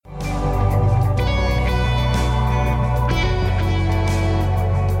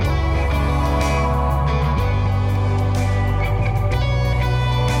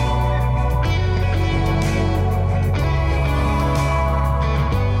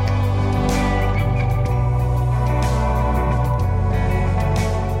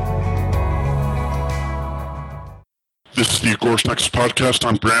the Agorist Nexus podcast.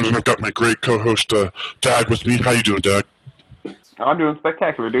 I'm Brandon. I've got my great co-host Dag with me. How you doing, Dag? I'm doing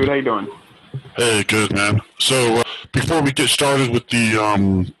spectacular, dude. How you doing? Hey, good, man. So before we get started with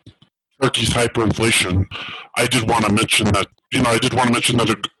the Turkey's hyperinflation, I did want to mention that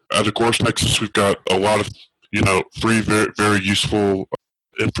at Agorist Nexus we've got a lot of free, very, very useful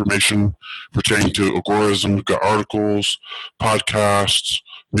information pertaining to agorism. We've got articles, podcasts,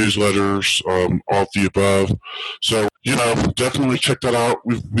 newsletters, all of the above. So, definitely check that out.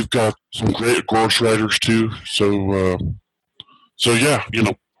 We've got some great agorist writers too. So yeah,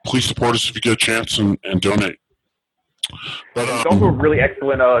 please support us if you get a chance and donate. But it's also a really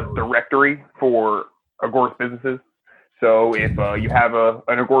excellent directory for agorist businesses. So if you have an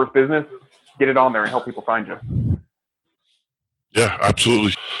agorist business, get it on there and help people find you. Yeah,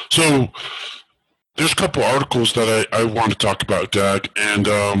 absolutely. So there's a couple articles that I want to talk about, Dag, and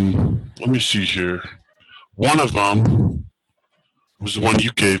let me see here. One of them was the one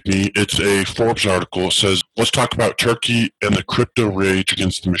you gave me. It's a Forbes article. It says, let's talk about Turkey and the crypto rage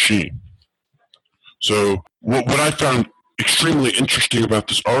against the machine. So what I found extremely interesting about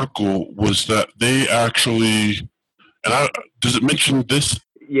this article was that they actually, does it mention this?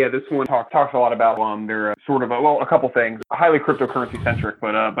 Yeah, this one talks a lot about their sort of a couple things, highly cryptocurrency centric,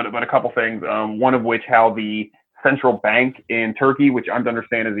 but a couple things. One of which how the central bank in Turkey, which I'm to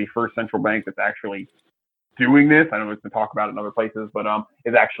understand is the first central bank that's actually doing this. I know it's been talked about in other places, but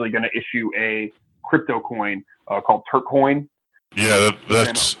is actually going to issue a crypto coin called Turkcoin. Yeah,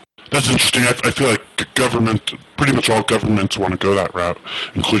 that's interesting. I feel like pretty much all governments want to go that route,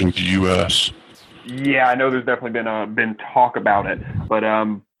 including the U.S. Yeah, I know there's definitely been talk about it, but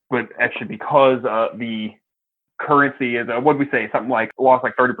actually because the currency is what we say, something like lost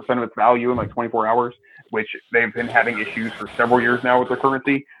like 30% of its value in like 24 hours, which they've been having issues for several years now with their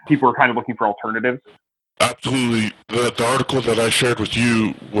currency. People are kind of looking for alternatives. Absolutely. The article that I shared with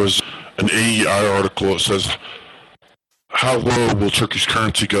you was an AEI article. It says, how low will Turkey's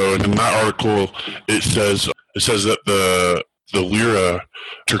currency go? And in that article, it says that the lira,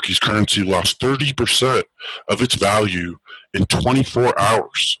 Turkey's currency, lost 30% of its value in 24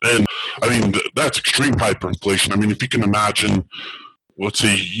 hours. And I mean, that's extreme hyperinflation. I mean, if you can imagine, let's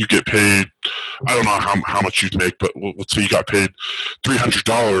say you get paid, I don't know how much you'd make, but let's say you got paid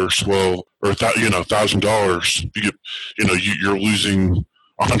 $300, well, or $1,000, you're losing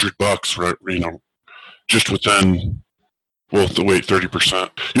 $100, right? Just within, well, wait, 30%.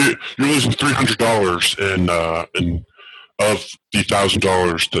 You're losing $300 in of the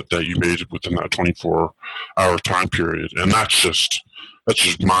 $1,000 that you made within that 24-hour time period, and that's just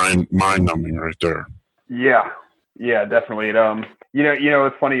mind numbing right there. Yeah, definitely.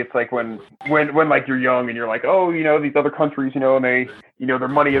 It's funny. It's like when like you're young and you're like, oh, these other countries, and they, their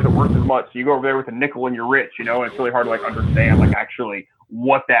money isn't worth as much. So you go over there with a nickel and you're rich, and it's really hard to like understand like actually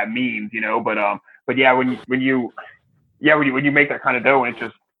what that means, But yeah, when you make that kind of dough and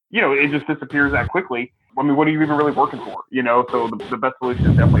it just disappears that quickly. I mean, what are you even really working for? So the best solution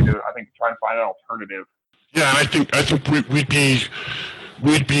is definitely to try and find an alternative. Yeah, and I think we'd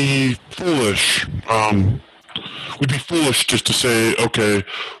be foolish. We'd be foolish just to say, okay,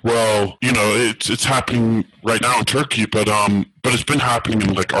 well, it's happening right now in Turkey, but it's been happening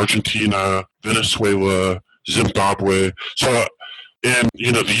in like Argentina, Venezuela, Zimbabwe. So, and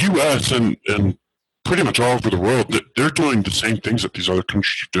the U.S. and pretty much all over the world, they're doing the same things that these other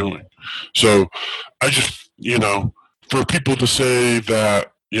countries are doing. So I just, for people to say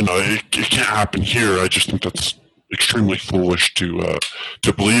that, it can't happen here, I just think that's extremely foolish to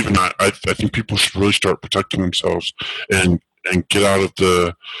believe. And I think people should really start protecting themselves and get out of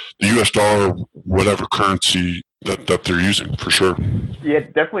the U.S. dollar, whatever currency that they're using, for sure. Yeah,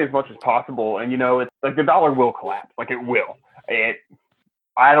 definitely as much as possible. And, it's like the dollar will collapse. Like it will.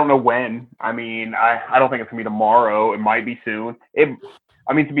 I don't know when. I mean, I don't think it's going to be tomorrow. It might be soon.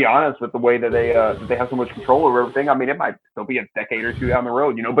 To be honest, with the way that they have so much control over everything, I mean, it might still be a decade or two down the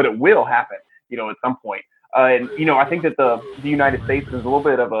road, but it will happen, at some point. And I think that the United States is a little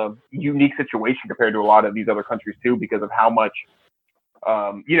bit of a unique situation compared to a lot of these other countries, too, because of how much,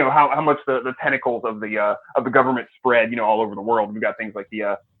 how much the tentacles of the government spread, all over the world. We've got things like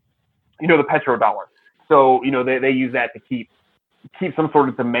the petrodollar. So, they use that to keep some sort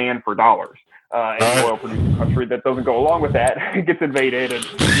of demand for dollars. And an oil producing country that doesn't go along with that gets invaded and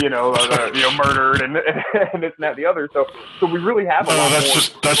murdered and this and that and the other. So we really have a lot. That's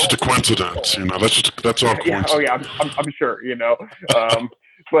just a coincidence, That's all coincidence. Yeah, oh yeah, I'm sure,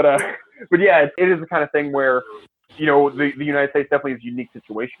 but yeah, it is the kind of thing where the United States definitely is a unique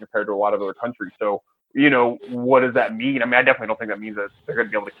situation compared to a lot of other countries. So what does that mean? I mean, I definitely don't think that means that they're going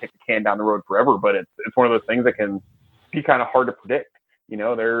to be able to kick the can down the road forever. But it's one of those things that can be kind of hard to predict. You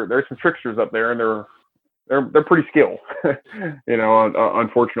know, there's some tricksters up there, and they're pretty skilled, you know,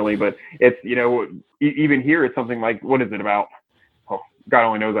 unfortunately. But it's, you know, even here, it's something like, what is it about? Oh, God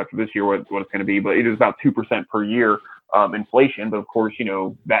only knows after this year what it's going to be, but it is about 2% per year inflation. But of course, you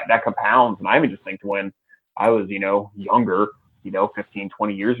know, that compounds. And I even just think when I was, you know, younger, you know, 15,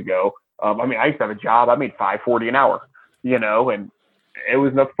 20 years ago, I mean, I used to have a job. I made $5.40 an hour, you know, and it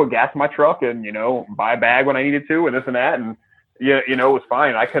was enough to put gas in my truck and, you know, buy a bag when I needed to and this and that. And, yeah, you know, it was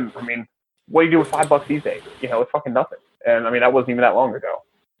fine. I mean, what do you do with $5 these days? You know, it's fucking nothing. And I mean, that wasn't even that long ago.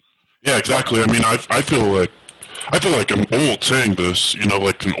 Yeah, exactly. I mean, I feel like I'm old saying this, you know,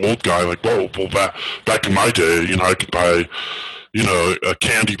 like an old guy, like, well, back in my day, you know, I could buy, you know, a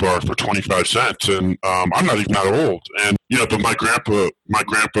candy bar for 25 cents, and I'm not even that old. And, you know, but my grandpa,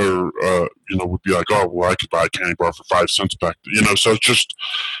 you know, would be like, oh, well, I could buy a candy bar for 5 cents back then, you know. So it's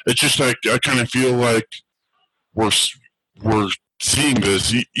just like, I kind of feel like we're seeing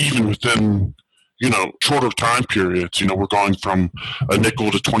this even within, you know, shorter time periods. You know, we're going from a nickel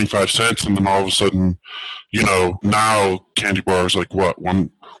to 25 cents, and then all of a sudden, you know, now candy bars like what,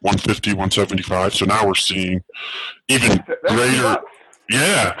 150, 175. So now we're seeing even greater.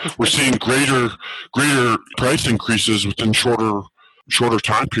 Yeah, we're seeing greater price increases within shorter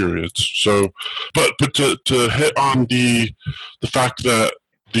time periods. So, but to hit on the fact that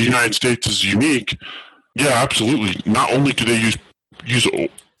the United States is unique. Yeah, absolutely. Not only do they use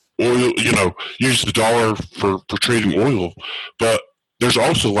oil, you know, use the dollar for trading oil, but there's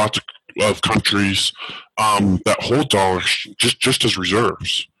also lots of countries that hold dollars just as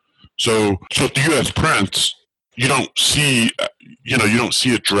reserves. So if the U.S. prints, you don't see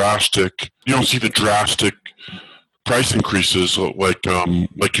the drastic price increases like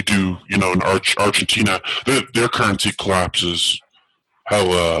you do, you know, in Argentina. Their currency collapses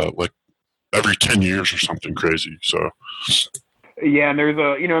like every 10 years or something crazy. So yeah, and there's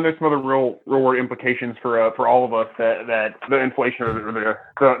some other real world implications for all of us that the inflation or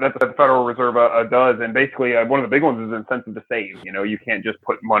that the Federal Reserve does. And basically one of the big ones is the incentive to save. You know, you can't just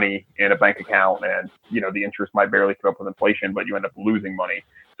put money in a bank account and, you know, the interest might barely keep up with inflation, but you end up losing money.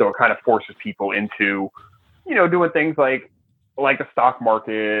 So it kind of forces people into, you know, doing things like the stock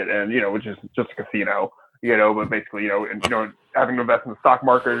market and, you know, which is just a casino. You know, but basically, you know, having to invest in the stock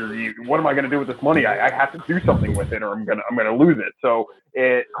market, what am I going to do with this money? I have to do something with it, or I'm gonna lose it. So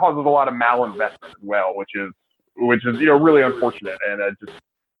it causes a lot of malinvestment as well, which is you know, really unfortunate. And just,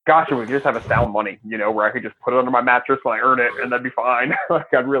 gosh, if we could just have a sound money, you know, where I could just put it under my mattress when I earn it, and that'd be fine.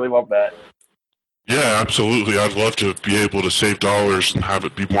 Like, I'd really love that. Yeah, absolutely. I'd love to be able to save dollars and have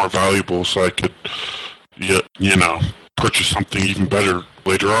it be more valuable, so I could, you know, purchase something even better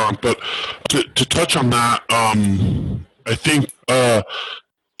later on. But to touch on that, I think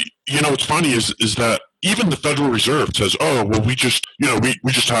you know, what's funny is that even the Federal Reserve says, oh, well, we just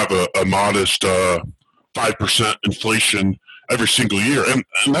have a modest 5% inflation every single year, and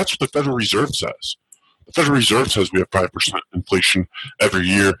that's what the Federal Reserve says. The Federal Reserve says we have 5% inflation every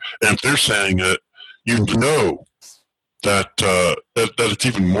year, and if they're saying it, you know that it's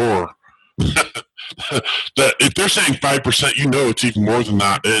even more. That if they're saying 5%, you know it's even more than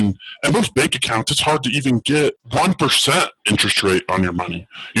that. And most bank accounts, it's hard to even get 1% interest rate on your money,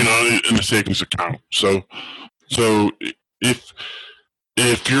 you know, in a savings account. So if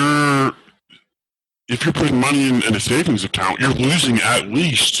you're putting money in a savings account, you're losing at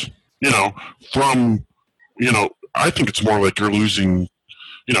least, you know, from, you know, I think it's more like you're losing,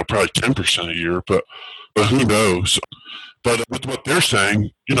 you know, probably 10% a year, but who knows? But with what they're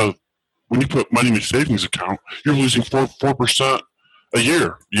saying, you know, when you put money in a savings account, you're losing 4% a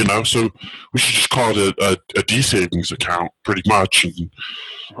year, you know. So we should just call it a de-savings account, pretty much. And,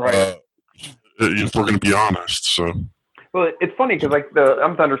 right. If we're going to be honest, so. Well, it's funny because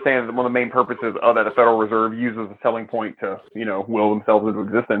I'm to understand that one of the main purposes of that the Federal Reserve used as a selling point to, you know, will themselves into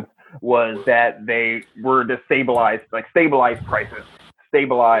existence was that they were to stabilize prices,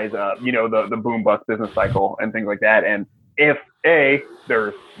 stabilize, you know, the boom bust business cycle and things like that. And if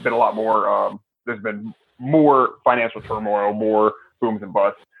there's been a lot more, there's been more financial turmoil, more booms and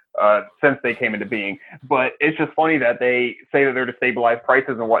busts since they came into being. But it's just funny that they say that they're to stabilize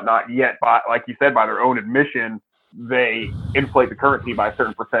prices and whatnot, yet, like you said, by their own admission, they inflate the currency by a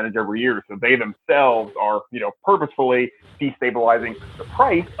certain percentage every year. So they themselves are, you know, purposefully destabilizing the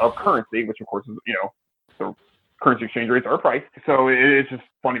price of currency, which of course is, you know, the currency exchange rates are priced. So it's just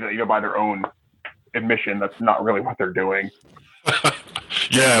funny that, you know, by their own admission, that's not really what they're doing.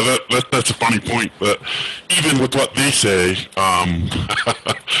 Yeah, that's a funny point. But even with what they say,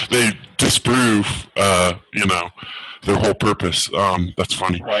 they disprove, you know, their whole purpose. That's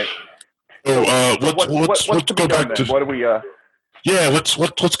funny. Right. So what's let's to be go done back then? to What do we?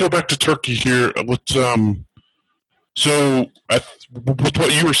 let's go back to Turkey here. So with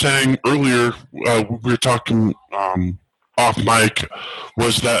what you were saying earlier, we were talking off mic,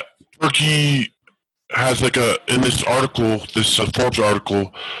 was that Turkey has like in this article, this Forbes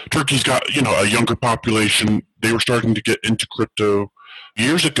article, Turkey's got a younger population. They were starting to get into crypto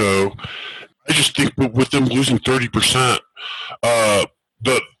years ago. I just think with them losing 30%, uh,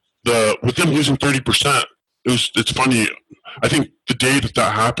 the with them losing 30%, it's funny. I think the day that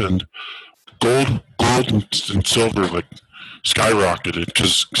happened, gold and silver like skyrocketed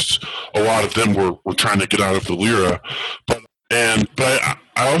because a lot of them were trying to get out of the lira, but I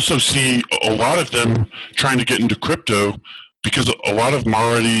also see a lot of them trying to get into crypto because a lot of them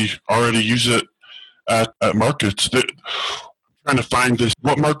already use it at markets. That trying to find this.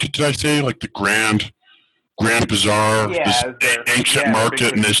 What market did I say? Like the Grand Bazaar, this ancient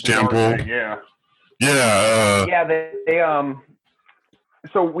market in Istanbul. Thing, yeah. Yeah.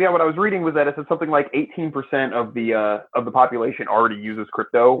 So what I was reading was that it said something like 18% of the population already uses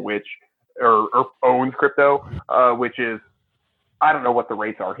crypto, which or owns crypto, which is, I don't know what the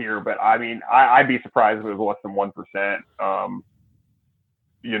rates are here, but I mean I'd be surprised if it was less than 1%.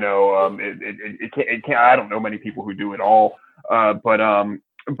 It can't. I don't know many people who do it all, but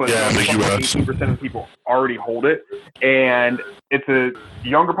yeah, in the U.S. 18% of people already hold it, and it's a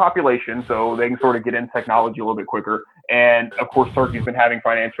younger population, so they can sort of get in technology a little bit quicker. And of course, Turkey's been having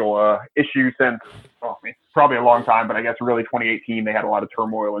financial issues since probably a long time, but I guess really 2018 they had a lot of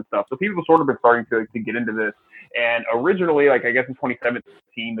turmoil and stuff. So people have sort of been starting to get into this. And originally, like I guess in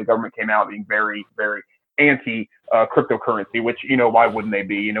 2017, the government came out being very, very anti cryptocurrency, which, why wouldn't they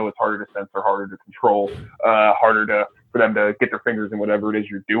be? It's harder to censor, harder to control, harder for them to get their fingers in whatever it is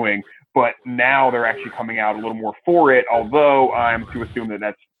you're doing. But now they're actually coming out a little more for it, although I'm to assume that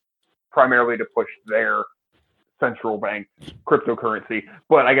that's primarily to push their central bank cryptocurrency.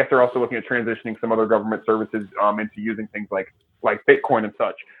 But I guess they're also looking at transitioning some other government services into using things like Bitcoin and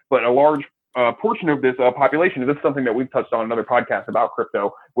such. But a large portion of this population, and this is something that we've touched on in another podcast about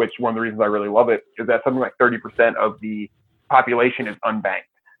crypto, which one of the reasons I really love it is that something like 30% of the population is unbanked.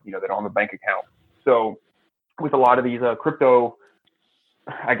 They don't have a bank account. So with a lot of these crypto,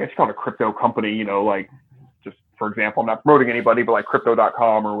 I guess you call it a crypto company, like just for example, I'm not promoting anybody, but like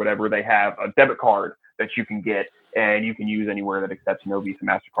crypto.com or whatever, they have a debit card that you can get and you can use anywhere that accepts, Visa,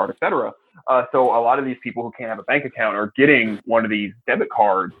 MasterCard, etc. So a lot of these people who can't have a bank account are getting one of these debit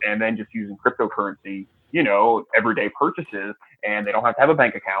cards and then just using cryptocurrency, everyday purchases, and they don't have to have a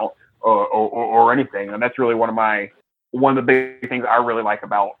bank account or anything. And that's really one of the big things I really like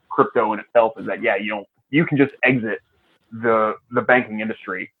about crypto in itself is that, you can just exit the banking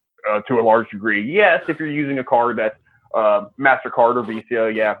industry to a large degree. Yes, if you're using a card that's MasterCard or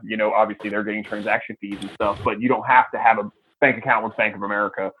Visa, obviously they're getting transaction fees and stuff, but you don't have to have a bank account with Bank of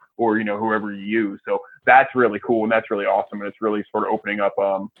America or, whoever you use. So that's really cool and that's really awesome. And it's really sort of opening up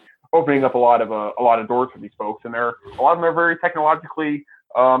a lot of doors for these folks. And a lot of them are very technologically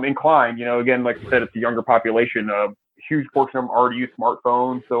inclined. Again, like I said, it's a younger population. A huge portion of them already use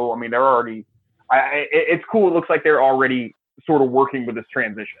smartphones. So, I mean, they're already, it's cool. It looks like they're already sort of working with this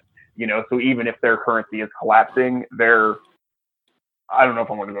transition. So even if their currency is collapsing, I don't know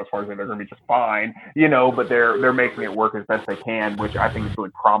if I want to go as far as saying they're going to be just fine, but they're making it work as best they can, which I think is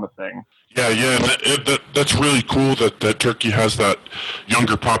really promising. Yeah, and that's really cool that Turkey has that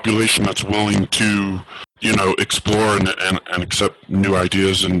younger population that's willing to, explore and accept new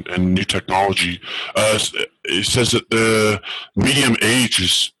ideas and new technology. It says that the median age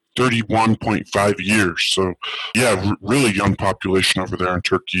is 31.5 years. So, yeah, really young population over there in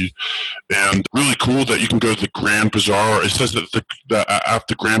Turkey. And really cool that you can go to the Grand Bazaar. It says that at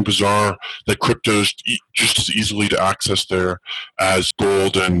the Grand Bazaar, that crypto is just as easily to access there as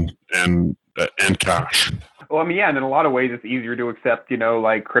gold and cash. Well, I mean, yeah, and in a lot of ways, it's easier to accept,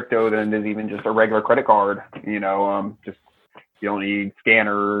 like crypto than it is even just a regular credit card. Just you don't need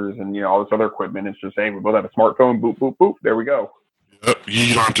scanners and all this other equipment. It's just, hey, we both have a smartphone. Boop, boop, boop. There we go.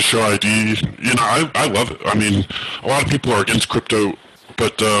 You don't have to show ID. I love it. I mean, a lot of people are against crypto,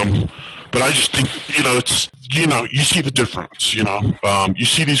 but I just think, it's, you see the difference, you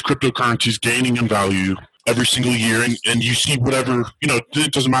see these cryptocurrencies gaining in value every single year, and you see whatever,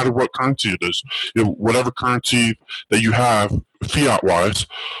 it doesn't matter what currency it is, whatever currency that you have, fiat-wise,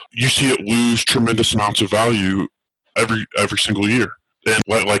 you see it lose tremendous amounts of value every single year. And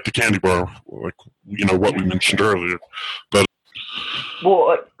like the candy bar, like, what we mentioned earlier. But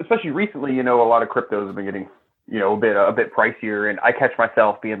well, especially recently, a lot of cryptos have been getting, a bit pricier, and I catch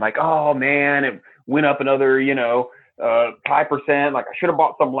myself being like, oh man, it went up another, high percent. Like I should have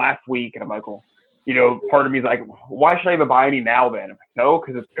bought some last week. And I'm like, well, you know, part of me is like, why should I even buy any now then? I'm like, no,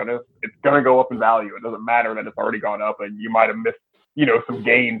 because it's gonna go up in value. It doesn't matter that it's already gone up and you might have missed, you know, some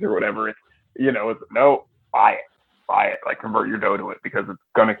gains or whatever. It's, you know, it's no, buy it, like convert your dough to it because it's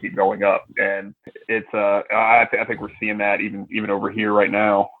gonna keep going up. And it's I think we're seeing that even over here right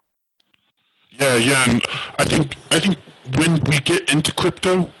now. Yeah, and I think when we get into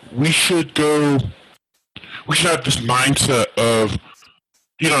crypto, we should have this mindset of,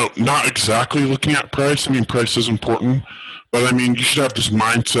 you know, not exactly looking at price. I mean, price is important, but I mean, you should have this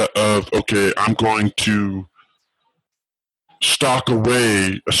mindset of, okay, I'm going to stock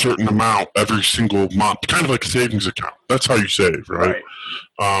away a certain amount every single month, kind of like a savings account. That's how you save, right?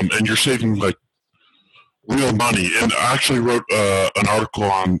 And you're saving like real money. And I actually wrote an article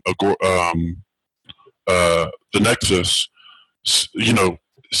on the Nexus, you know,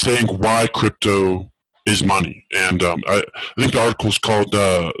 saying why crypto is money. And I think the article is called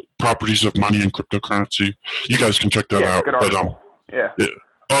Properties of Money and Cryptocurrency. You guys can check that out. Good article.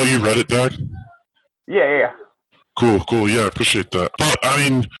 Oh, you read it, Doug? Yeah. Cool. Yeah, I appreciate that. But I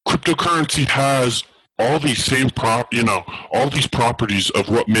mean, cryptocurrency has all these same all these properties of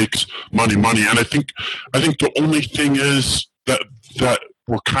what makes money. And I think the only thing is that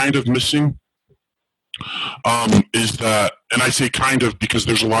we're kind of missing is that, and I say kind of because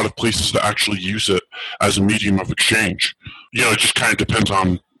there's a lot of places that actually use it as a medium of exchange. You know, it just kind of depends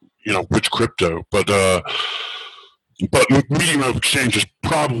on, you know, which crypto, but medium of exchange is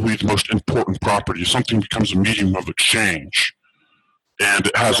probably the most important property. If something becomes a medium of exchange and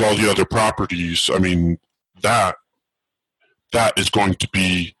it has all the other properties, I mean, that is going to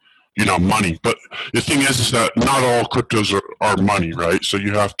be, you know, money. But the thing is that not all cryptos are money, right? So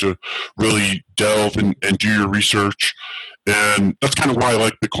you have to really delve and do your research. And that's kind of why I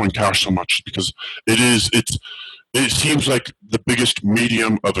like Bitcoin Cash so much, because it seems like the biggest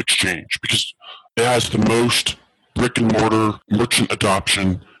medium of exchange because it has the most brick and mortar merchant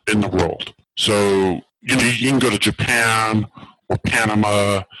adoption in the world. So, you know, you can go to Japan or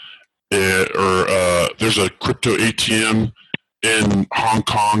Panama or there's a crypto ATM in Hong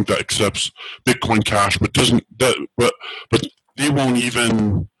Kong that accepts Bitcoin Cash, but they won't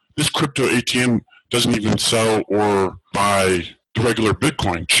even, this crypto ATM doesn't even sell or buy the regular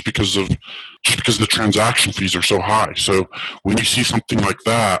Bitcoin just because the transaction fees are so high. So when you see something like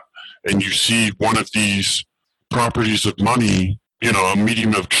that and you see one of these properties of money, you know, a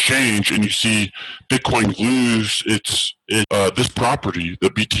medium of exchange, and you see Bitcoin lose this property, the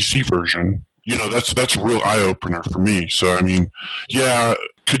BTC version, you know, that's a real eye opener for me. So I mean, yeah,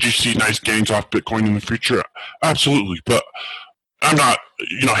 could you see nice gains off Bitcoin in the future? Absolutely, but I'm not,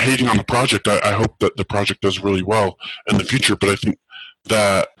 you know, hating on the project. I hope that the project does really well in the future. But I think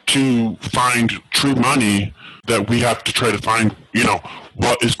that to find true money, that we have to try to find, you know,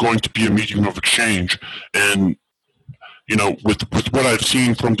 what is going to be a medium of exchange. And, you know, with what I've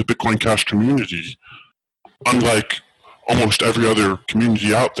seen from the Bitcoin Cash community, unlike almost every other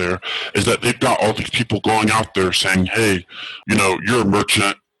community out there, is that they've got all these people going out there saying, hey, you know, you're a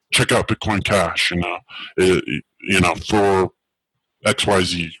merchant, check out Bitcoin Cash, you know, for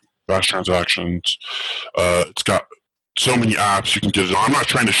XYZ fast transactions. It's got so many apps you can get it on. I'm not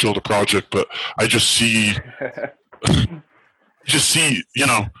trying to shill the project, but I just see, you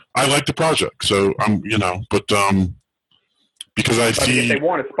know, I like the project. So I'm, you know, but because I see, if they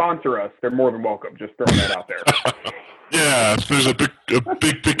want to sponsor us, they're more than welcome. Just throwing that out there. Yeah, there's a big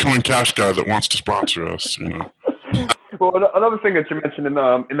Bitcoin Cash guy that wants to sponsor us, you know. Well, another thing that you mentioned in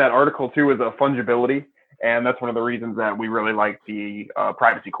that article too is fungibility. And that's one of the reasons that we really like the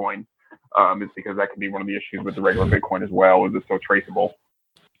privacy coin, is because that can be one of the issues with the regular Bitcoin as well, is it's so traceable.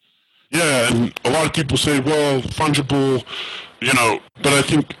 Yeah, and a lot of people say, well, fungible, you know, but I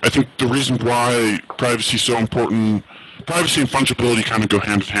think the reason why privacy is so important, privacy and fungibility kind of go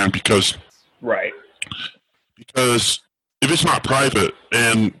hand in hand because if it's not private,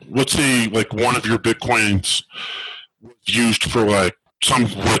 and let's say like one of your Bitcoins was used for like some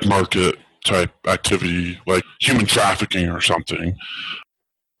red market type activity, like human trafficking or something,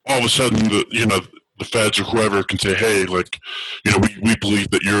 all of a sudden the feds or whoever can say, hey, like, you know, we believe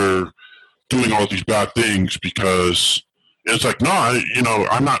that you're doing all these bad things because it's like, no,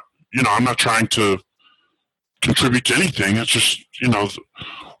 I'm not trying to contribute to anything. It's just, you know,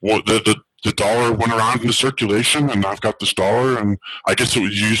 the dollar went around into circulation and I've got this dollar and I guess it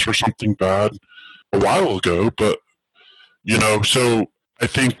was used for something bad a while ago, but, you know, so I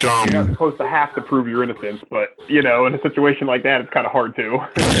think you're not supposed to have to prove your innocence, but you know, in a situation like that, it's kind of hard to.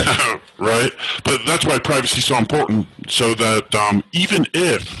 Right, but that's why privacy is so important. So that even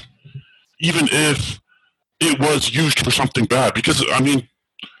if it was used for something bad. Because I mean,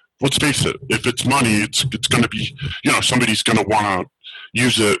 let's face it, if it's money, it's going to be, somebody's going to want to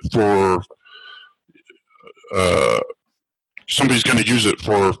use it for uh, somebody's going to use it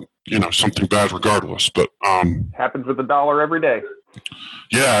for something bad regardless. But happens with the dollar every day.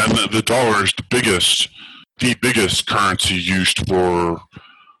 Yeah, and the dollar is the biggest currency used for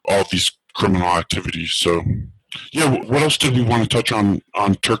all these criminal activities. So, yeah, what else did we want to touch on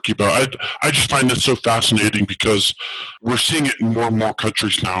Turkey about? I just find it so fascinating because we're seeing it in more and more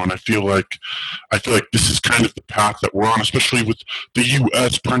countries now, and I feel like this is kind of the path that we're on, especially with the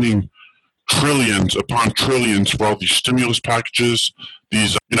U.S. printing trillions upon trillions for all these stimulus packages,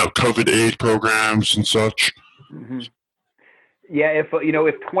 these COVID aid programs and such. Mm-hmm. Yeah, if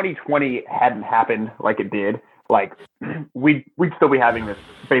 2020 hadn't happened like it did, like we'd still be having this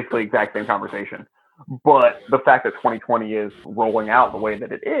basically exact same conversation. But the fact that 2020 is rolling out the way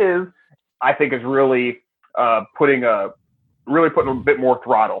that it is, I think is really putting a bit more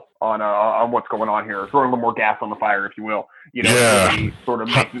throttle on what's going on here, throwing a little more gas on the fire, if you will. Really sort of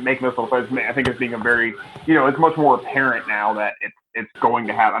making this. I think it's being a very, it's much more apparent now that it's going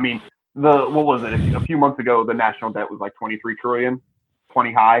to have. I mean, what was it? A few months ago, the national debt was like 23 trillion,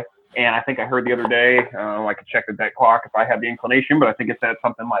 20 high. And I think I heard the other day, I could check the debt clock if I had the inclination, but I think it's at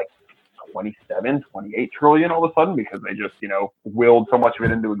something like 27, 28 trillion all of a sudden because they just, willed so much of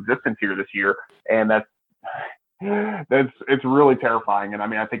it into existence here this year. And it's really terrifying. And I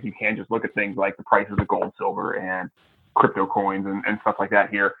mean, I think you can just look at things like the prices of gold, silver, and crypto coins and stuff like that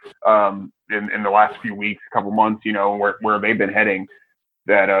here in the last few weeks, couple months, where they've been heading.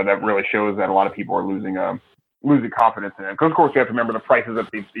 That really shows that a lot of people are losing confidence in it. Because of course you have to remember the prices of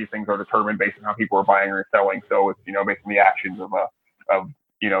these things are determined based on how people are buying or selling. So it's based on the actions of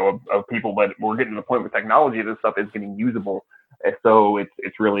people. But we're getting to the point with technology, this stuff is getting usable. And so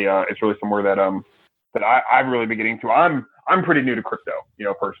it's really somewhere that I've really been getting to. I'm pretty new to crypto,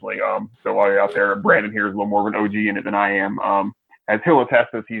 personally. So while you're out there, Brandon here is a little more of an OG in it than I am. As he'll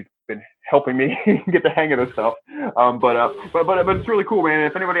attest, as he's been helping me get the hang of this stuff. But it's really cool, man.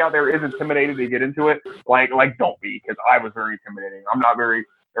 If anybody out there is intimidated to get into it, like don't be, because I was very intimidating. I'm not very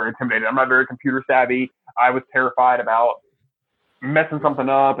intimidated. I'm not very computer savvy. I was terrified about messing something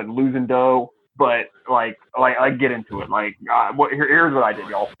up and losing dough. But like get into it. Here's what I did,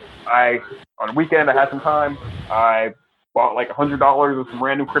 y'all. On a weekend I had some time. I bought like $100 of some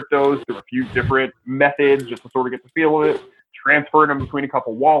random cryptos through a few different methods just to sort of get the feel of it. Transferred them between a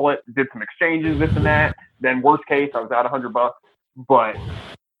couple wallets, did some exchanges, this and that. Then worst case, I was out $100. But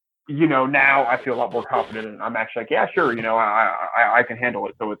now I feel a lot more confident, and I'm actually like, yeah, sure, I can handle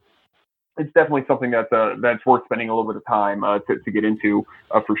it. So it's definitely something that's worth spending a little bit of time to get into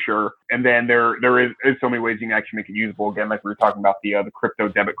for sure. And then there is so many ways you can actually make it usable. Again, like we were talking about the crypto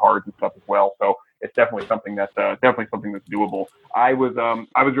debit cards and stuff as well. So it's definitely something that's doable. I was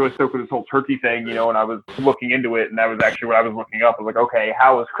really stoked with this whole Turkey thing, and I was looking into it, and that was actually what I was looking up. I was like, okay,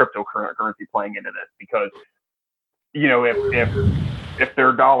 how is cryptocurrency playing into this? Because if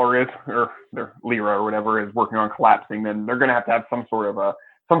their dollar is, or their lira or whatever is working on collapsing, then they're going to have some sort of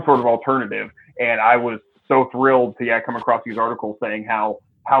alternative. And I was so thrilled to come across these articles saying how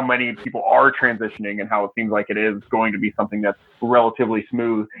many people are transitioning and how it seems like it is going to be something that's relatively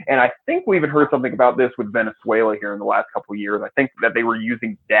smooth. And I think we even heard something about this with Venezuela here in the last couple of years. I think that they were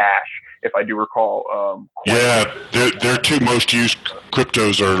using Dash, if I do recall. Their two most used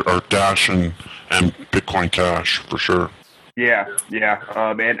cryptos are Dash and Bitcoin Cash for sure. Yeah.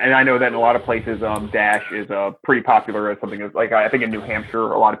 And I know that in a lot of places, Dash is pretty popular as something that's like, I think in New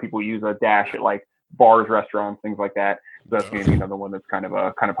Hampshire, a lot of people use a Dash at like bars, restaurants, things like that. So that's going to be another one that's kind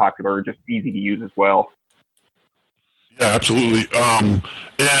of popular, just easy to use as well. Yeah, absolutely.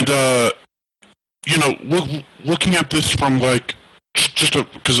 Looking at this from like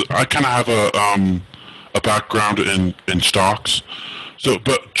because I kind of have a background in stocks, so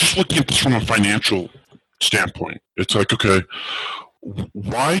but just looking at this from a financial standpoint, it's like, okay,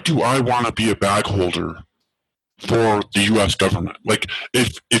 why do I want to be a bag holder for the U.S. government? Like,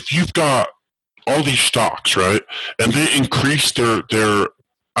 if you've got all these stocks, right, and they increase their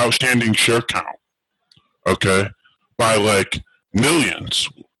outstanding share count, okay, by like millions,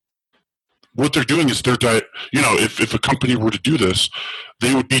 what they're doing is if a company were to do this,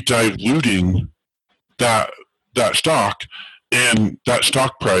 they would be diluting that stock, and that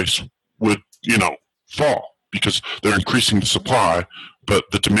stock price would fall because they're increasing the supply, but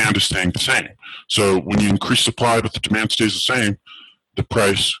the demand is staying the same. So when you increase supply but the demand stays the same, the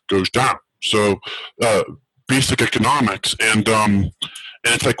price goes down. So basic economics, and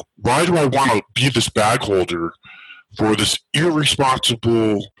it's like, why do I want to be this bag holder for this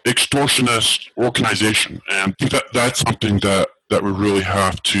irresponsible extortionist organization. And I think that's something that we really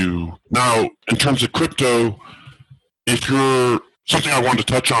have to. Now, in terms of crypto, if you're something I wanted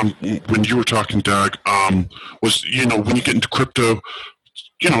to touch on when you were talking, Dag, was, when you get into crypto,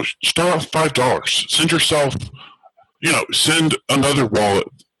 start off $5. Send yourself, send another wallet,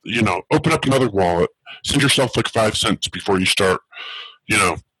 open up another wallet, send yourself like 5 cents before you start,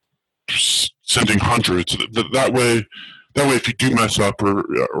 sending hundreds. That way, if you do mess up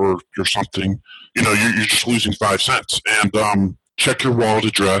or something, you're just losing 5 cents. And check your wallet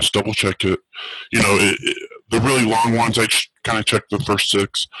address, double check it. The really long ones, I kind of check the first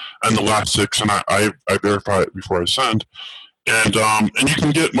 6 and the last 6, and I verify it before I send. And you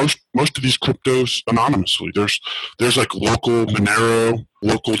can get most of these cryptos anonymously. There's like local Monero,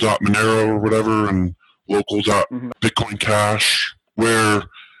 local.monero or whatever, and local.Bitcoin Cash, where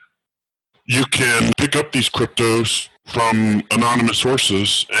you can pick up these cryptos from anonymous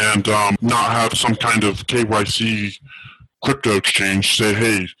sources and not have some kind of KYC crypto exchange say,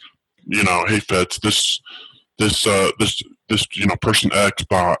 hey, hey feds, this person X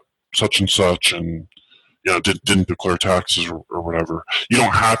bought such and such and didn't declare taxes or whatever. You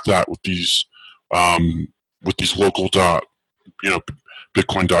don't have that with these local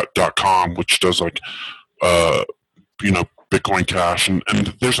Bitcoin.com, which does like Bitcoin Cash, and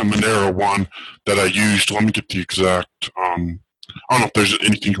there's a Monero one that I used. Let me get the exact. I don't know if there's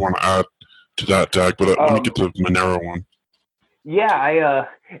anything you want to add to that, Dag, but let me get the Monero one. Yeah,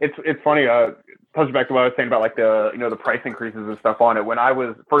 it's funny. Touching back to what I was saying about like the price increases and stuff on it. When I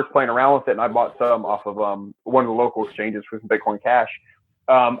was first playing around with it, and I bought some off of one of the local exchanges for some Bitcoin Cash.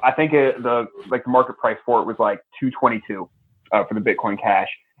 I think the market price for it was like $222 for the Bitcoin Cash.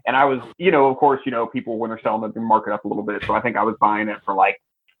 And I was, of course, people when they're selling it, they mark it up a little bit. So I think I was buying it for like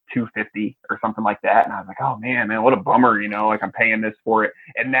 $250 or something like that. And I was like, oh man, what a bummer, like I'm paying this for it.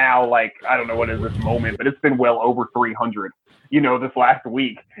 And now, like, I don't know what is this moment, but it's been well over 300, this last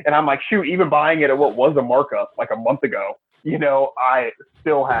week. And I'm like, shoot, even buying it at what was a markup like a month ago, I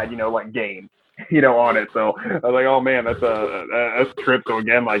still had, like gain, on it. So I was like, oh man, that's a trip. So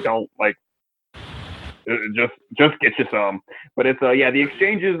again, like, don't like, just get you some. But it's the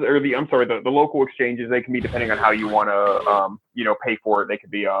exchanges or the local exchanges, they can be, depending on how you want to pay for it, they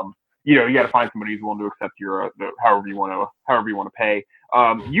could be you got to find somebody who's willing to accept your however you want to pay.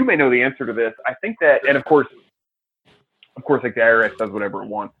 You may know the answer to this. I think that, and of course like the IRS does whatever it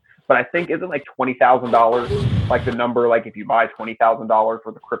wants, but I think isn't like $20,000 like the number, like if you buy $20,000 worth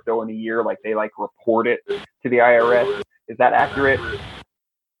of crypto in a year, like they like report it to the IRS. Is that accurate?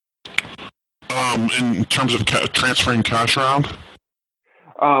 In terms of transferring cash around?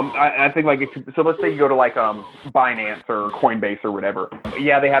 I think like so let's say you go to like Binance or Coinbase or whatever.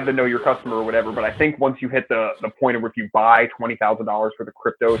 Yeah, they have to know your customer or whatever. But I think once you hit the point of where if you buy $20,000 for the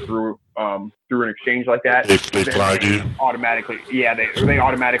crypto through an exchange like that, they flag you automatically. Yeah, they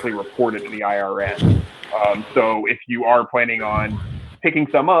automatically report it to the IRS. So if you are planning on picking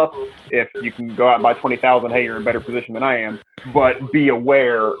some up, if you can go out and buy 20,000, hey, you're in a better position than I am. But be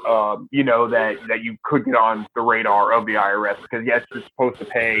aware, that you could get on the radar of the IRS, because yes, you're supposed to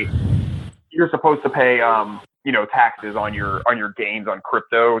pay, taxes on your gains on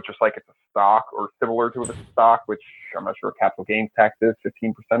crypto, just like it's a stock or similar to a stock, which I'm not sure what capital gains tax is,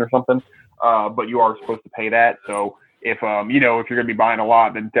 15% or something. But you are supposed to pay that. So if if you're going to be buying a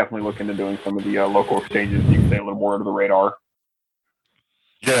lot, then definitely look into doing some of the local exchanges. You can stay a little more under the radar.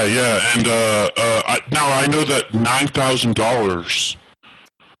 Yeah, and now I know that $9,000,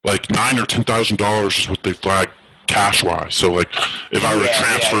 like $9,000 or $10,000, is what they flag cash wise. So like, if I were to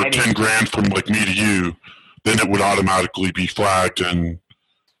transfer 10 grand from like me to you, then it would automatically be flagged and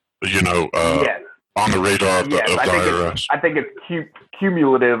on the radar of the IRS. I think it's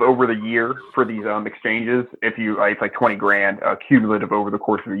cumulative over the year for these exchanges. If you it's like 20 grand cumulative over the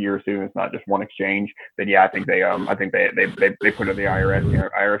course of the year, so it's not just one exchange. Then I think they put it in the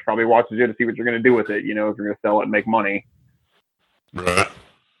IRS. IRS probably watches you to see what you're going to do with it. If you're going to sell it and make money. Right.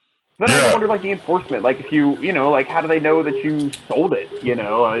 Then I wonder, like, the enforcement, like if you like, how do they know that you sold it? I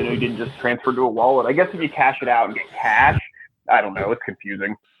know you didn't just transfer to a wallet. I guess if you cash it out and get cash, I don't know. It's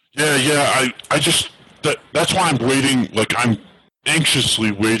confusing. Yeah. I just that's why I'm waiting. Like, I'm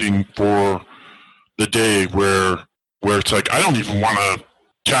anxiously waiting for the day where it's like I don't even want to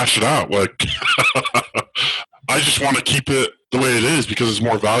cash it out. Like, I just want to keep it the way it is because it's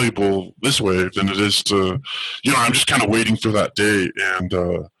more valuable this way than it is to, I'm just kind of waiting for that day, and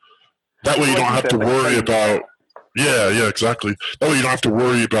that way you don't have to worry about. Yeah, exactly. That way you don't have to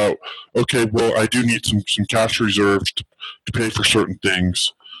worry about, okay, well, I do need some cash reserves to pay for certain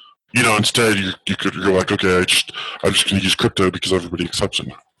things. instead you're like, okay, I'm just going to use crypto because everybody accepts it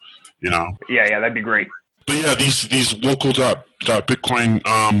now. Yeah, that'd be great. But yeah, these local Bitcoin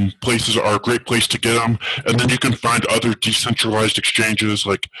places are a great place to get them, and then you can find other decentralized exchanges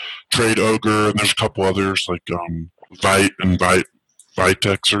like Trade Ogre, and there's a couple others like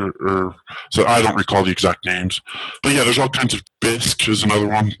Vitex or so I don't recall the exact names. But yeah, there's all kinds of Bisq is another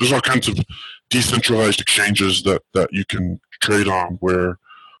one. There's all kinds of decentralized exchanges that you can trade on where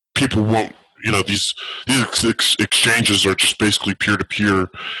people won't. These exchanges are just basically peer to peer,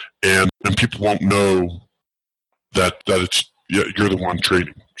 and people won't know that you're the one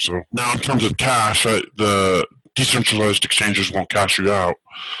trading. So now, in terms of cash, the decentralized exchanges won't cash you out,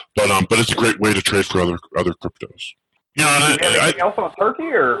 but it's a great way to trade for other cryptos. Do you have anything else on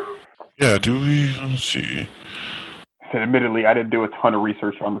Turkey, or? Yeah, do we? Let's see. Admittedly, I didn't do a ton of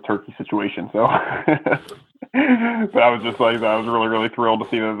research on the Turkey situation, so. But I was just I was really, really thrilled to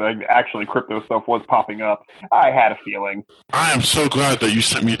see that actually crypto stuff was popping up. I had a feeling. I am so glad that you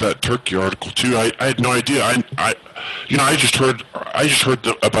sent me that Turkey article too. I had no idea. I just heard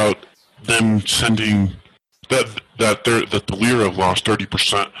about them sending that the lira lost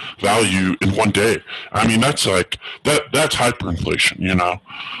 30% value in one day. I mean, that's that's hyperinflation. I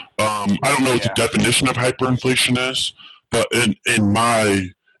don't know what the definition of hyperinflation is, but in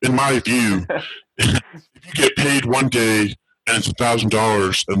my view, if you get paid one day and it's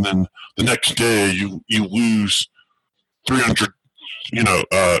 $1,000, and then the next day you lose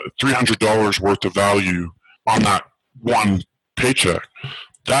 $300 worth of value on that one paycheck,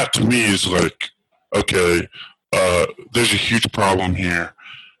 that to me is like, okay, there's a huge problem here.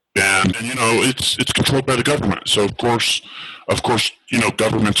 And it's controlled by the government. So of course,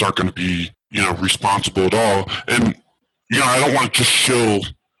 governments aren't going to be, responsible at all. And, I don't want to just shill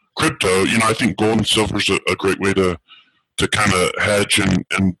crypto. I think gold and silver is a great way to kind of hedge and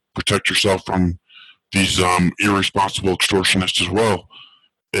protect yourself from these irresponsible extortionists as well.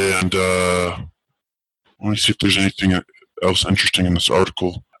 And let me see if there's anything else interesting in this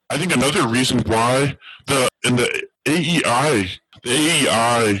article. I think another reason why the AEI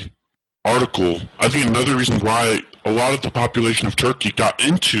article, I think another reason why a lot of the population of Turkey got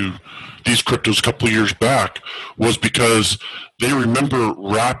into these cryptos a couple of years back was because they remember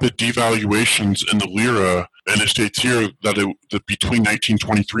rapid devaluations in the lira, and it states here that between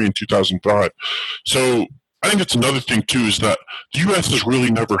 1923 and 2005. So I think that's another thing too, is that the U.S. has really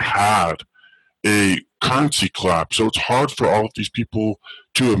never had a currency collapse. So it's hard for all of these people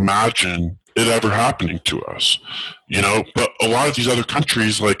to imagine it ever happening to us, But a lot of these other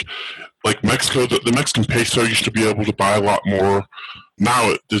countries, like Mexico, the Mexican peso used to be able to buy a lot more.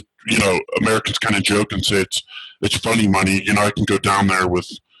 Now, Americans kind of joke and say it's funny money. I can go down there with,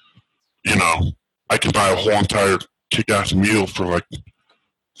 I can buy a whole entire kick-ass meal for like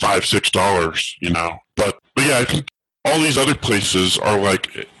 $5-6, But yeah, I think all these other places are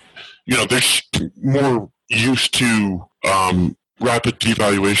like, they're more used to rapid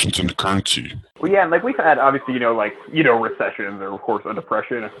devaluations in the currency. Well, yeah, and like we've had obviously, recessions, or of course a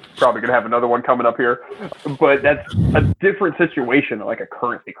depression. Probably gonna have another one coming up here, but that's a different situation than like a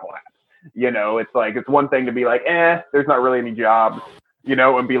currency collapse. It's like it's one thing to be like, there's not really any jobs,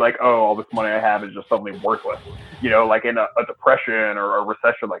 and be like, oh, all this money I have is just suddenly worthless. Like in a depression or a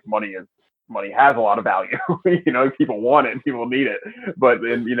recession, like money has a lot of value. People want it, people need it, but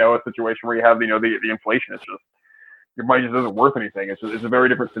in a situation where you have the inflation, it's just your money just isn't worth anything. It's a very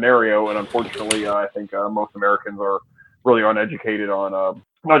different scenario, and unfortunately, I think most Americans are really uneducated on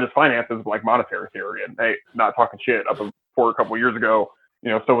not just finances, but like monetary theory. And hey, not talking shit. Up for a couple of years ago,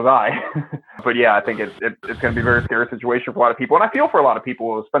 so was I. But yeah, I think it's going to be a very scary situation for a lot of people, and I feel for a lot of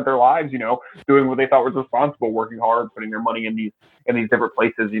people who have spent their lives, doing what they thought was responsible, working hard, putting their money in these different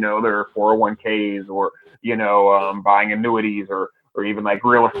places, their 401ks or buying annuities or even like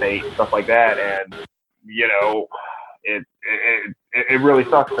real estate and stuff like that, and it really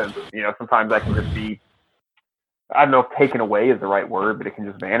sucks. And sometimes that can just be, I don't know if taken away is the right word, but it can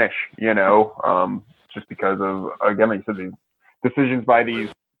just vanish. Just because of, again, like you said, these decisions by these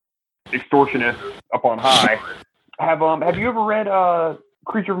extortionists up on high. Have you ever read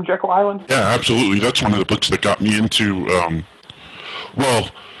Creature from Jekyll Island? Yeah, absolutely. That's one of the books that got me into. Well,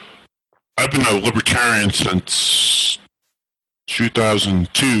 I've been a libertarian since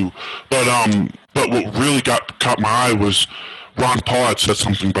 2002, but what really caught my eye was Ron Paul had said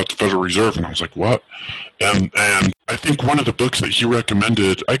something about the Federal Reserve, and I was like, what? And I think one of the books that he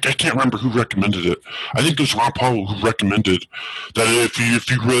recommended, I can't remember who recommended it. I think it was Ron Paul who recommended that if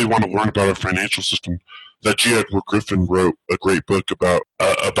you really want to learn about our financial system, that G. Edward Griffin wrote a great book about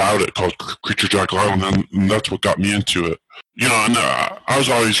it called Creature Jackal Island, and that's what got me into it. And I was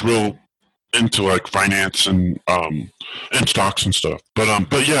always real into like finance and stocks and stuff.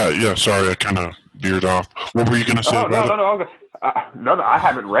 But yeah. Sorry, I kind of veered off. What were you gonna say about it? No, I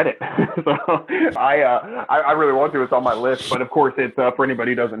haven't read it, so I really want to. It's on my list, but of course, it's for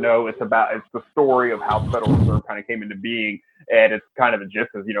anybody who doesn't know, it's the story of how the Federal Reserve kind of came into being, and it's kind of a gist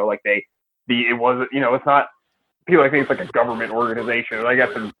of it wasn't it's not people think it's like a government organization, and I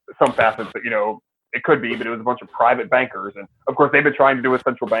guess in some facets that it could be, but it was a bunch of private bankers, and of course they've been trying to do with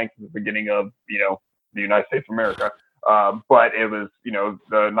central banks at the beginning of the United States of America, but it was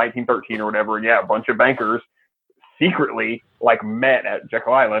the 1913 or whatever, and a bunch of bankers secretly met at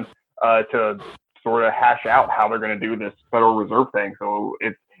Jekyll Island to sort of hash out how they're going to do this Federal Reserve thing. So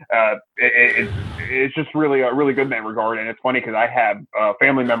it's just really good in that regard. And it's funny because I have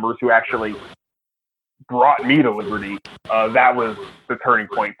family members who actually brought me to Liberty. That was the turning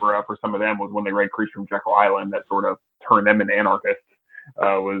point for some of them, was when they read Creature from Jekyll Island. That sort of turned them into anarchists.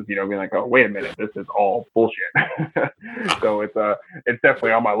 Was being like, oh, wait a minute, this is all bullshit. So it's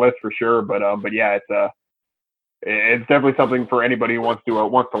definitely on my list for sure. But yeah, it's definitely something for anybody who wants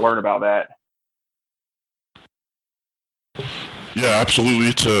to learn about that. Yeah, absolutely.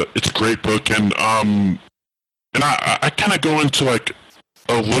 It's a great book, and I kind of go into like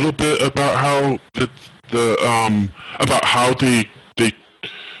a little bit about how about how they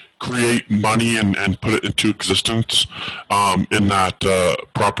create money and put it into existence in that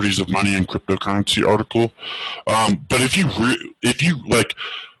Properties of Money and Cryptocurrency article. But if you like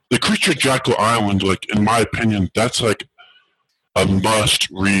the Creature Jackal Island, like in my opinion, that's like a must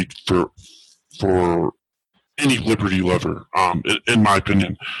read for any Liberty lover, in my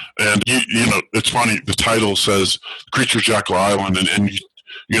opinion. And it's funny. The title says Creature Jackal Island, and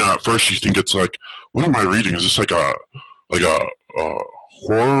at first you think it's like, what am I reading? Is this like a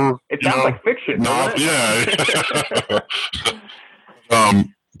horror? It sounds like fiction. No, yeah.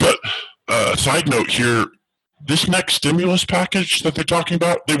 But side note here. This next stimulus package that they're talking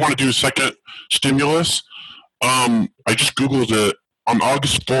about, they want to do a second stimulus. I just Googled it on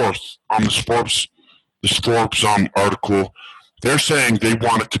August 4th on this Forbes article. They're saying they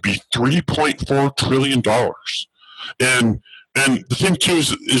want it to be $3.4 trillion. And the thing too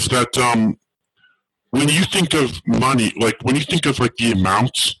is that when you think of money, like when you think of like the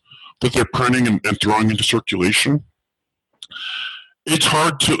amounts that they're printing and throwing into circulation, it's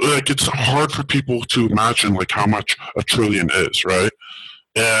hard for people to imagine like how much a trillion is, right?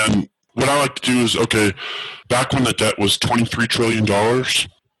 And what I like to do is, okay, back when the debt was $23 trillion,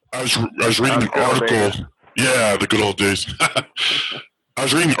 I was reading an article. Yeah, the good old days. I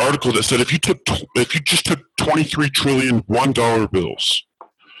was reading an article that said if you just took 23 trillion $1 bills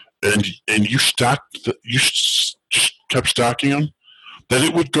and you just kept stacking them, that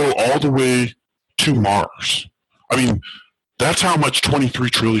it would go all the way to Mars. I mean, that's how much 23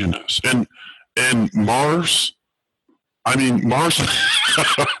 trillion is. And Mars, I mean, Mars.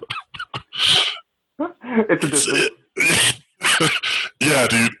 It's a distance. Yeah,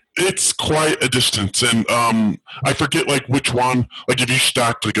 dude, it's quite a distance. And I forget like which one. Like if you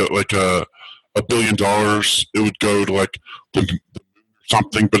stacked like a $1 billion, it would go to like the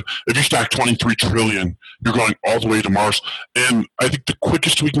something. But if you stack 23 trillion, you're going all the way to Mars. And I think the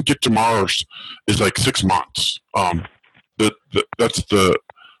quickest we can get to Mars is like 6 months. That's the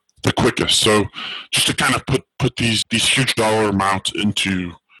quickest. So just to kind of put these huge dollar amounts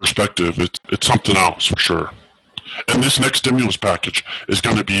into perspective, it's something else for sure. And this next stimulus package is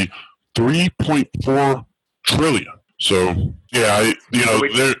going to be 3.4 trillion. So yeah,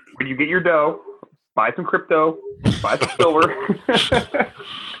 when you get your dough, buy some crypto, buy some silver.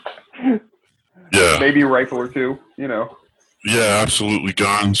 Yeah, maybe a rifle or two. Yeah, absolutely,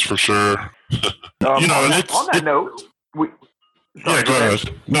 guns for sure. On that note. Yeah, go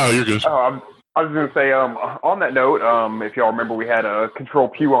ahead. No, you're good. I was going to say, on that note, if y'all remember, we had a Control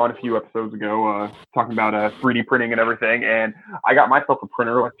Q on a few episodes ago talking about 3D printing and everything, and I got myself a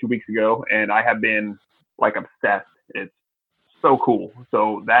printer like 2 weeks ago, and I have been like obsessed. It's so cool.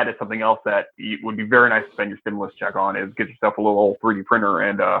 So that is something else that would be very nice to spend your stimulus check on, is get yourself a little old 3D printer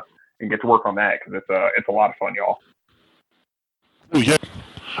and get to work on that, because it's a lot of fun, y'all. Oh yeah,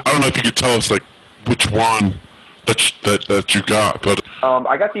 I don't know if you could tell us like which one that you got, but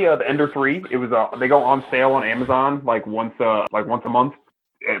I got the Ender 3. It was they go on sale on Amazon like once a month.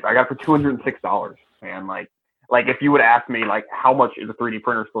 I got it for $206, man. Like if you would ask me like how much is a 3D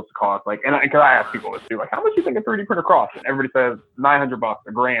printer supposed to cost, like, and because I ask people this too, like how much do you think a 3D printer costs? And everybody says $900,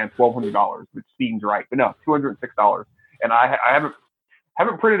 $1,000, $1,200, which seems right, but no, $206. And I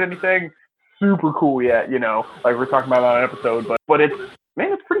haven't printed anything super cool yet, like we're talking about on an episode, but it's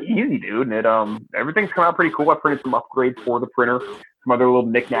pretty easy, dude. And everything's come out pretty cool. I printed some upgrades for the printer, some other little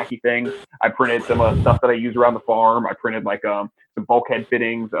knick-knacky things. I printed some stuff that I use around the farm. I printed like some bulkhead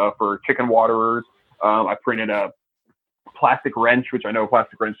fittings for chicken waterers. I printed a plastic wrench, which I know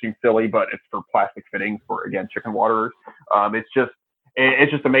plastic wrench seems silly, but it's for plastic fittings for, again, chicken waterers. It's just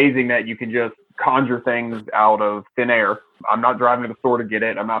amazing that you can just conjure things out of thin air. I'm not driving to the store to get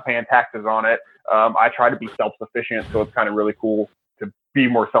it. I'm not paying taxes on it. I try to be self-sufficient, so it's kind of really cool to be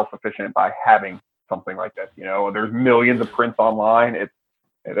more self-sufficient by having something like this. There's millions of prints online.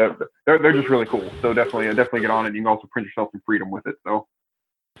 They're just really cool. So definitely get on it. You can also print yourself some freedom with it. So.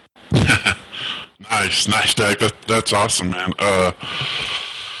 Nice, Dag. That's awesome, man.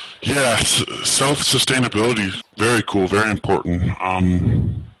 Yeah, self-sustainability is very cool, very important.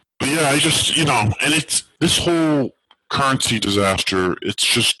 But yeah, I just, and it's this whole currency disaster. It's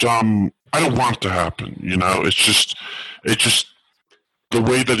just, I don't want it to happen. It's just the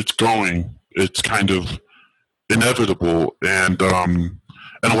way that it's going. It's kind of inevitable, and a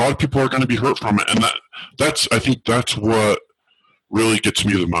lot of people are going to be hurt from it. And I think that's what really gets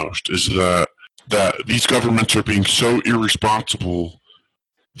me the most is that these governments are being so irresponsible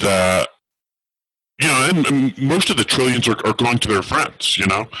that, and most of the trillions are going to their friends,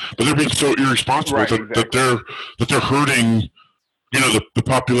 but they're being so irresponsible that they're hurting, the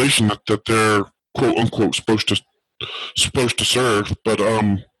population that they're quote unquote supposed to serve. But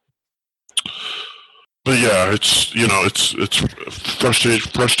yeah, it's it's a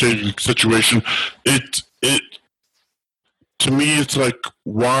frustrating situation. It to me, it's like,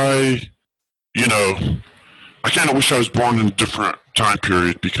 why, I kind of wish I was born in a different time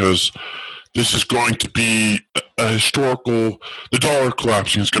period, because this is going to be a historical, the dollar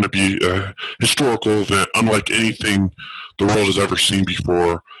collapsing is going to be a historical event unlike anything the world has ever seen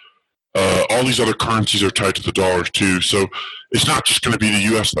before. All these other currencies are tied to the dollar too, so it's not just going to be the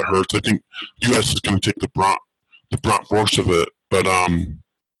U.S. that hurts. I think the U.S. is going to take the brunt force of it, but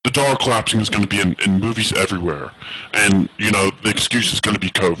the dollar collapsing is going to be in movies everywhere. And, the excuse is going to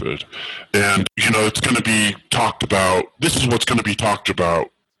be COVID. And, it's going to be talked about. This is what's going to be talked about.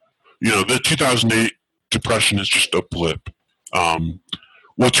 The 2008 depression is just a blip.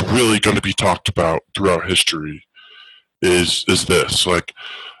 What's really going to be talked about throughout history is this. Like,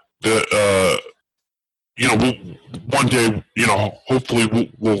 one day,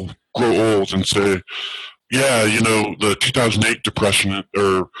 hopefully we'll grow old and say, yeah, the 2008 depression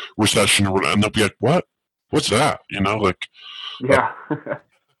or recession or whatever, and they'll be like, what? What's that? Yeah.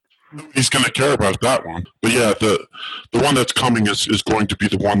 He's going to care about that one. But yeah, the one that's coming is going to be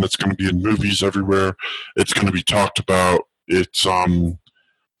the one that's going to be in movies everywhere. It's going to be talked about. It's going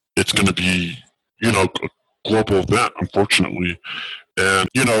to be, a global event, unfortunately. And,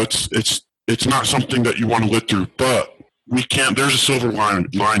 it's not something that you want to live through, but there's a silver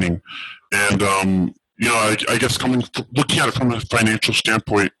lining. And, I guess looking at it from a financial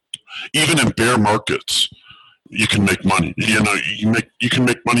standpoint, even in bear markets, you can make money. You can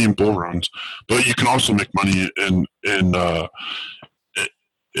make money in bull runs, but you can also make money in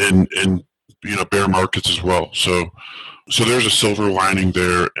bear markets as well. So there's a silver lining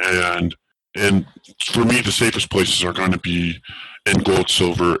there, and for me, the safest places are going to be in gold,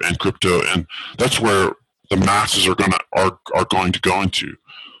 silver, and crypto, and that's where the masses are going to go into.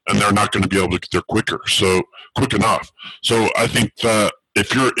 And they're not going to be able to get there quick enough. So I think that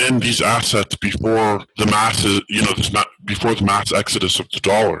if you're in these assets before the masses, before the mass exodus of the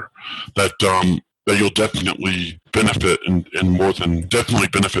dollar, that you'll definitely benefit and more than definitely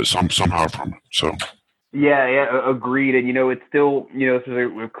benefit somehow from it. So. Yeah, agreed. And it's still,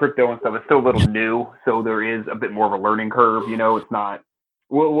 with crypto and stuff, it's still a little new, so there is a bit more of a learning curve. It's not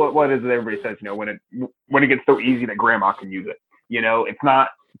what is it everybody says. When it gets so easy that grandma can use it. It's not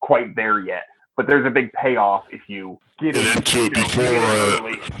quite there yet, but there's a big payoff if you get into it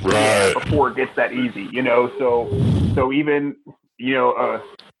before it gets that easy. So even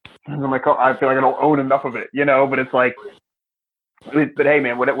I'm like, I feel like I don't own enough of it. But it's like. But hey,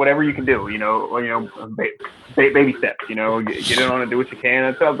 man, whatever you can do, baby steps, get in on it, do what you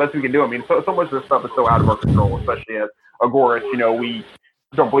can. That's what you can do. I mean, so much of this stuff is so out of our control, especially as Agorists, we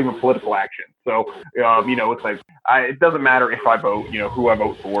don't believe in political action. So, it's like, it doesn't matter if I vote, who I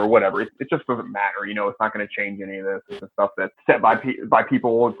vote for, or whatever. It just doesn't matter. It's not going to change any of this. It's the stuff that's set by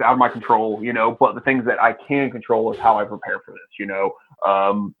people. It's out of my control, but the things that I can control is how I prepare for this,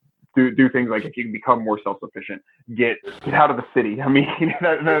 do things like, if you can become more self-sufficient, get out of the city. I mean,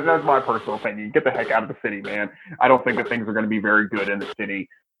 that's my personal opinion. Get the heck out of the city, man. I don't think that things are going to be very good in the city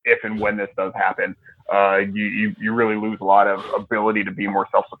if and when this does happen. You really lose a lot of ability to be more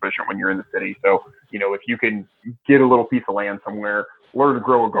self-sufficient when you're in the city. So, if you can get a little piece of land somewhere, learn to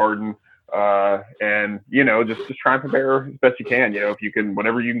grow a garden, and, just try and prepare as best you can. If you can,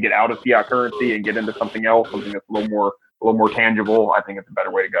 whenever you can get out of fiat currency and get into something else, something that's a little more tangible, I think it's a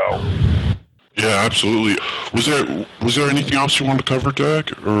better way to go. Yeah, absolutely. Was there anything else you wanted to cover,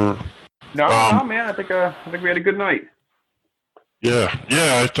 Jack? Or no, man. I think we had a good night. Yeah,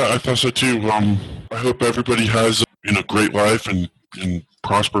 I thought so too. I hope everybody has a great life and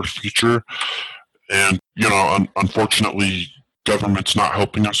prosperous future. And unfortunately, government's not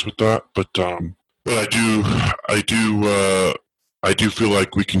helping us with that. But I do feel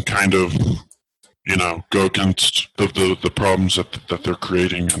like we can kind of go against the problems that they're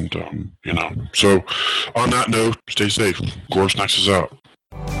creating, and So on that note, stay safe. GoreSnacks is out.